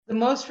the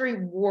most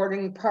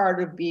rewarding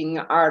part of being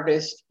an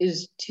artist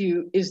is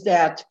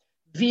that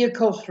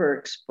vehicle for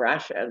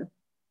expression.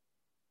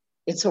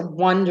 It's a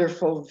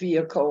wonderful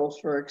vehicle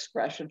for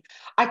expression.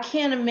 I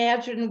can't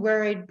imagine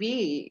where I'd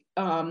be.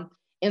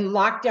 In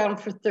lockdown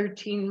for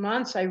 13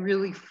 months, I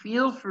really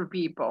feel for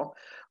people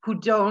who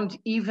don't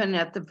even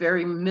at the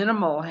very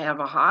minimal have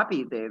a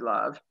hobby they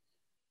love.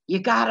 You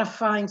got to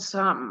find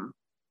something,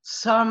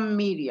 some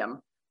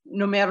medium,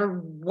 no matter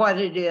what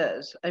it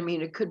is. I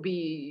mean, it could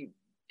be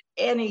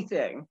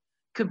anything,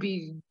 could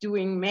be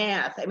doing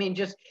math. I mean,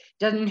 just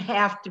doesn't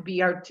have to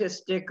be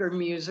artistic or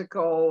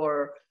musical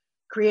or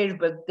creative,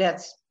 but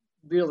that's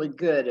really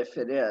good if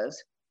it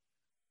is.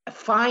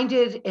 Find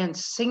it and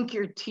sink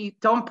your teeth.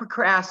 Don't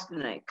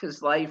procrastinate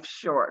because life's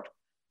short.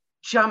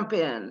 Jump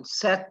in,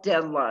 set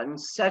deadlines,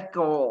 set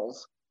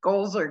goals.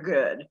 Goals are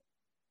good.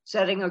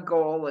 Setting a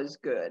goal is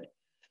good.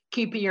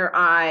 Keeping your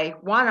eye,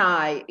 one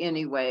eye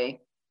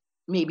anyway,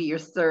 maybe your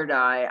third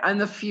eye on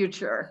the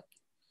future.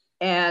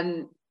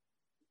 And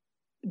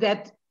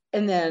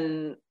and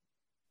then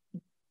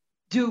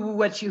do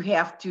what you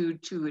have to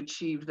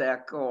achieve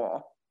that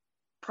goal.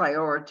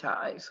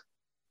 Prioritize.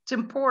 It's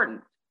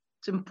important.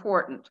 It's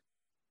important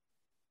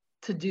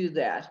to do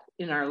that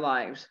in our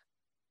lives,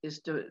 is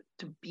to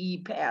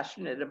be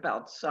passionate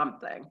about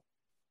something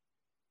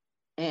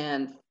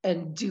and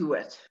do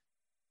it.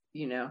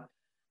 You know,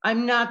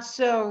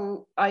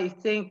 I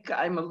think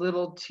I'm a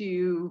little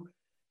too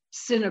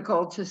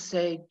cynical to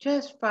say,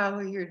 just follow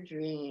your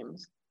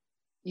dreams,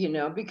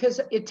 because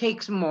it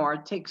takes more.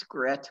 It takes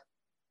grit.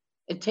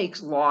 It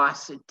takes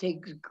loss. It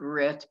takes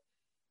grit.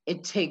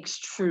 It takes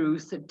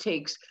truth. It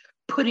takes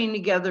putting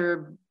together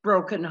a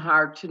broken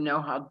heart to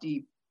know how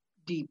deep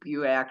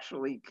you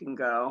actually can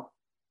go,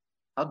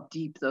 how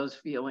deep those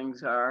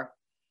feelings are.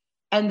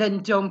 And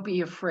then don't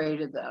be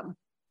afraid of them.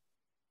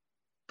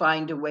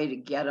 Find a way to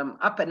get them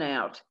up and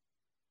out.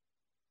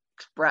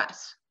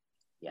 Express.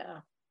 Yeah.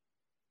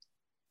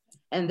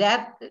 And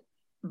that,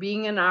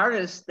 being an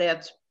artist,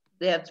 that's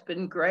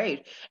been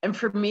great. And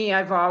for me,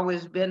 I've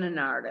always been an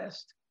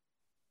artist.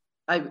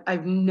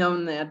 I've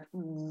known that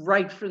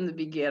right from the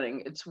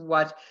beginning. It's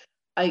what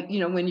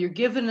when you're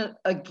given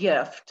a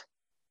gift,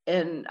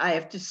 and I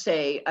have to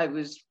say, I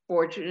was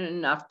fortunate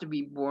enough to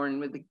be born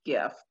with a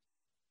gift,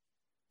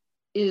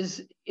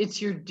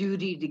 it's your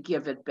duty to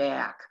give it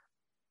back.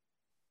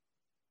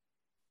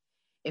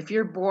 If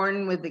you're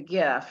born with a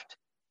gift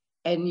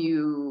and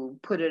you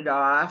put it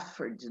off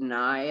or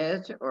deny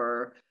it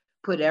or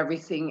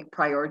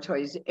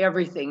prioritize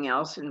everything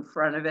else in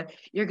front of it,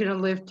 you're going to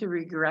live to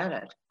regret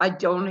it. I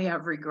don't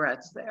have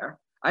regrets there.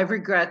 I have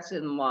regrets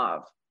in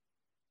love,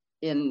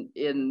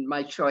 in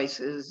my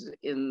choices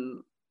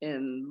in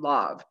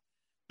love,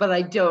 but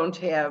I don't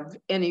have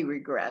any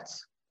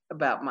regrets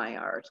about my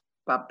art,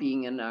 about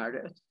being an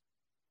artist.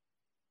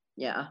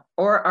 Yeah,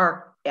 or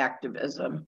art activism.